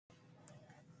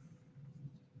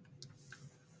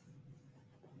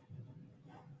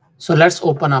So let's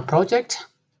open a project.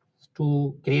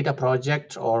 To create a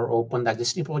project or open the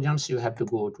existing projects, you have to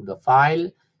go to the file.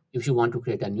 If you want to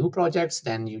create a new project,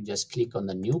 then you just click on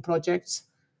the new projects,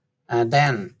 and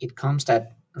then it comes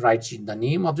that writes the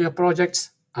name of your projects.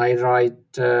 I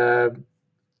write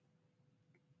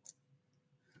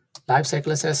life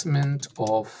cycle assessment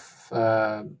of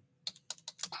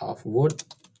wood.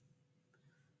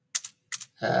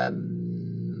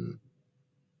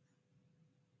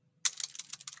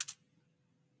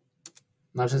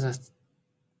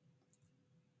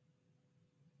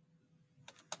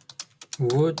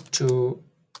 Wood to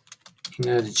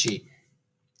energy.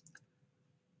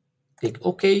 Click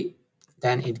OK.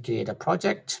 Then it create a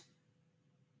project.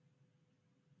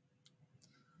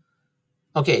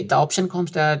 Okay, the option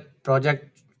comes that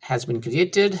project has been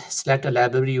created. Select a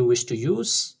library you wish to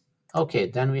use. Okay,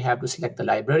 then we have to select the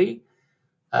library.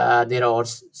 There are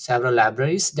several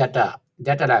libraries, data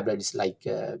libraries, like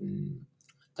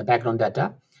the background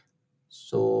data.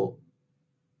 So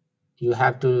you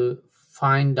have to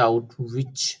find out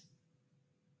which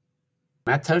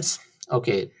methods.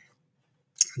 Okay,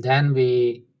 then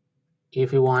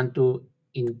if you want to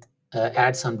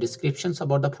add some descriptions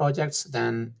about the projects,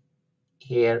 then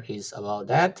here is about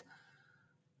that.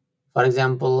 For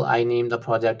example, I named the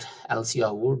project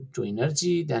LCR Wood to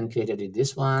Energy, then created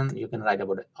this one. You can write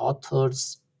about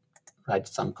authors, write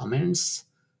some comments,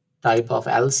 type of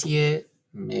LCA,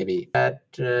 maybe that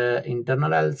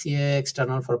internal LCA,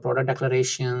 external for product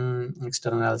declaration,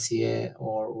 external LCA,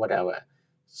 or whatever.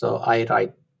 So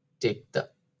I take the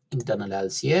internal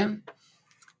LCA,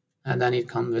 and then it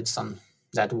comes with some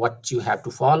that what you have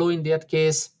to follow in that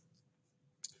case.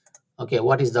 Okay,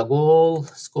 what is the goal,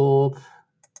 scope,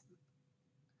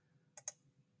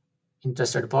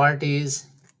 interested parties,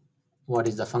 what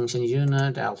is the function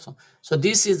unit also. So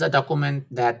this is the document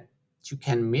that you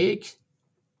can make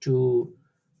to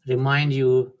remind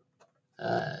you.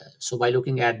 So by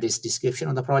looking at this description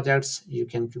of the projects, you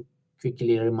can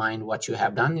quickly remind what you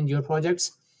have done in your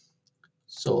projects.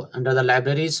 So under the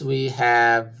libraries, we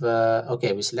have,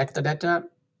 okay, we select the data.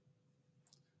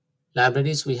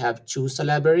 Libraries, we have choose the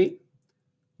library.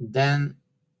 Then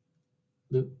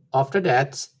after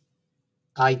that,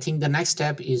 I think the next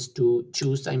step is to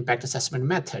choose the impact assessment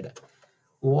method.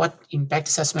 What impact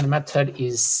assessment method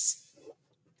is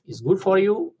good for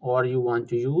you or you want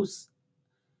to use.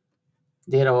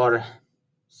 There are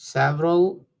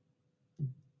several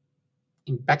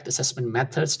impact assessment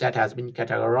methods that has been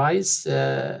categorized,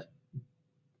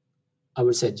 I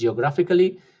would say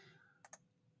geographically.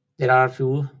 There are a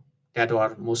few that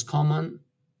are most common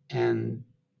and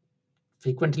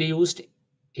frequently used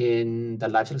in the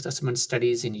life cycle assessment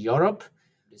studies in Europe.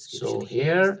 So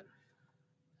here,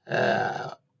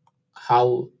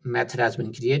 how method has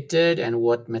been created and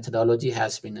what methodology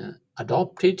has been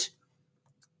adopted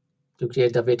to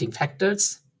create the weighting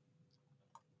factors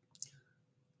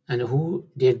and who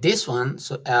did this one.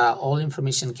 So all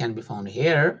information can be found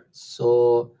here.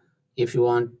 So if you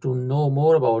want to know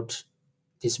more about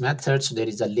these methods, there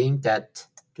is a link that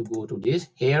to go to this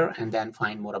here and then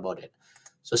find more about it.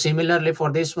 So similarly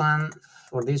for this one,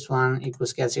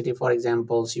 eco-scarcity, for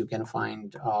examples, you can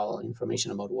find all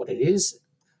information about what it is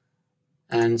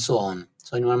and so on.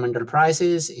 So environmental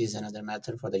prices is another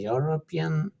method for the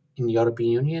European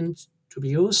Union to be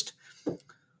used.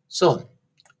 So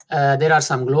there are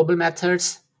some global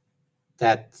methods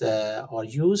that are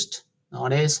used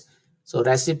nowadays. So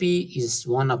recipe is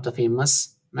one of the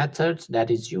famous methods that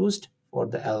is used for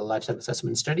the life cycle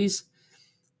assessment studies,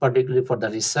 particularly for the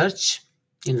research.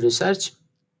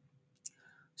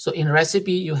 So in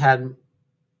recipe, you have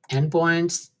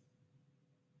endpoints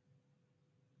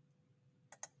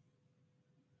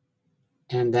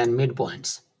and then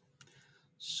midpoints.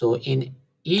 So in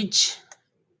each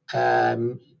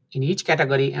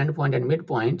category, endpoint and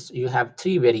midpoints, you have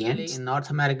three variants. In North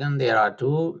American, there are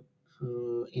two.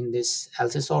 In this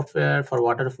LC software for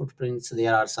water footprints,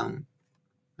 there are some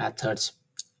methods.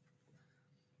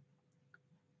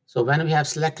 So when we have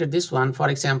selected this one, for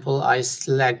example, I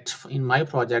select in my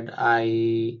project,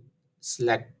 I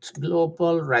select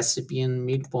global, recipient,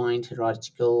 midpoint,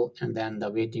 hierarchical, and then the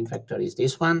weighting factor is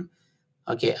this one.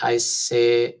 Okay, I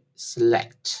say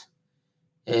select,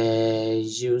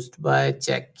 used by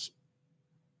check,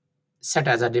 set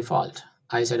as a default.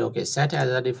 I said, okay, set as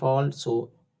a default.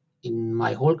 So in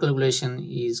my whole calculation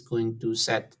is going to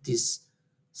set this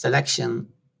selection.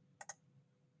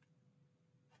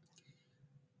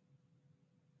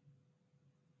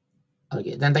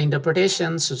 Okay, then the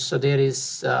interpretation. So there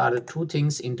is are two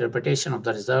things: interpretation of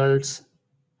the results.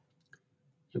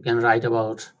 You can write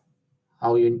about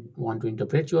how you want to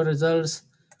interpret your results.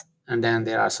 and then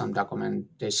there are some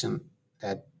documentation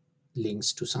that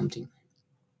links to something.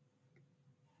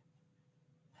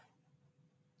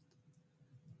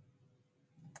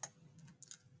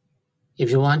 If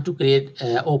you want to create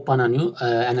open a new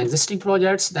an existing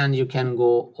projects, then you can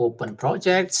go open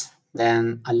projects,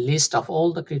 then a list of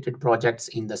all the created projects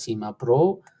in the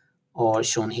SimaPro or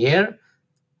shown here.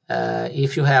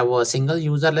 If you have a single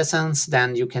user license,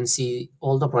 then you can see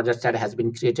all the projects that has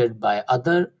been created by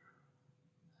other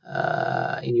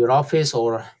in your office,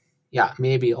 or yeah,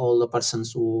 maybe all the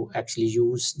persons who actually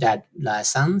use that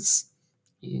license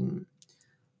in.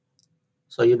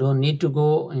 So you don't need to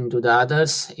go into the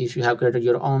others. If you have created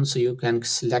your own, so you can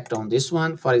select on this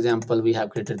one. For example, we have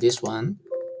created this one,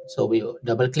 so we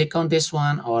double click on this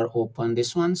one or open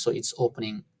this one, so it's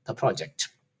opening the project.